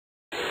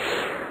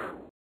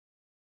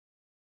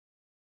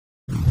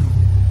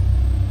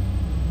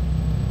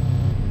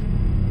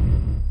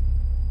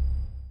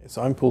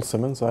So I'm Paul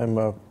Simmons. I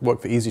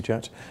work for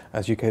easyJet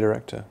as UK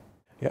Director.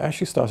 Yeah, I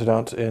actually started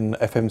out in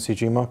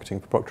FMCG marketing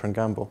for Procter &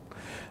 Gamble.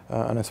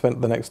 And I spent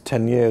the next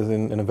 10 years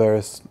in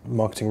various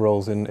marketing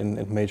roles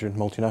in major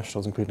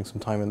multinationals, including some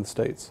time in the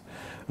States.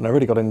 And I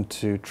really got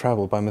into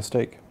travel by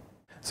mistake.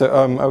 So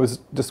I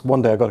was just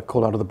one day I got a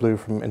call out of the blue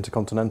from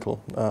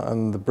Intercontinental,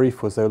 and the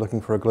brief was they were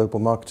looking for a global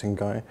marketing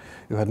guy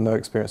who had no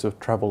experience of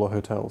travel or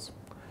hotels.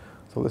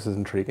 So this is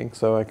intriguing.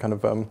 So I kind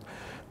of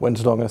went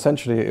along, and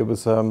essentially it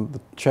was the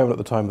chairman at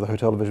the time of the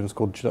hotel division was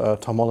called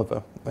Tom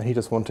Oliver, and he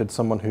just wanted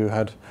someone who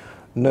had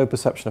no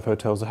perception of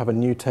hotels to have a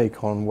new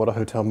take on what a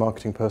hotel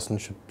marketing person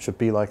should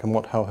be like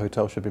and how a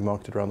hotel should be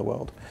marketed around the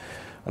world.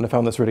 And I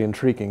found this really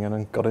intriguing, and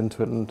I got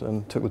into it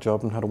and took the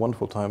job and had a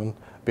wonderful time and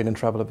been in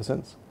travel ever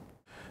since.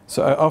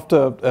 So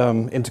after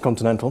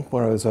Intercontinental,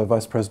 where I was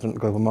Vice President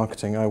Global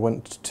Marketing, I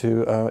went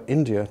to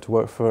India to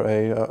work for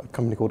a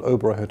company called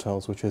Oberoi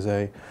Hotels, which is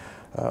a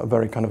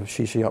very kind of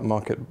shishi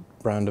upmarket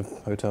brand of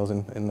hotels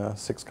in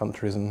 6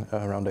 countries and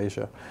around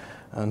Asia.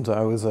 And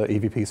I was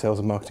EVP Sales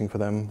and Marketing for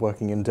them,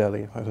 working in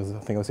Delhi. I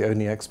think I was the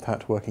only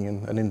expat working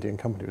in an Indian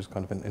company. It was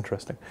kind of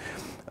interesting.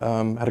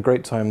 Had a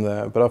great time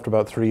there, but after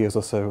about 3 years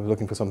or so,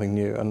 looking for something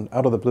new. And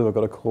out of the blue, I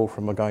got a call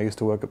from a guy who used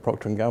to work at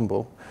Procter &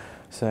 Gamble,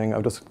 saying,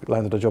 I've just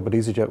landed a job at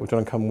easyJet. Would you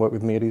want to come work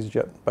with me at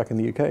easyJet back in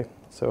the UK?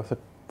 So I said,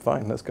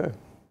 fine, let's go.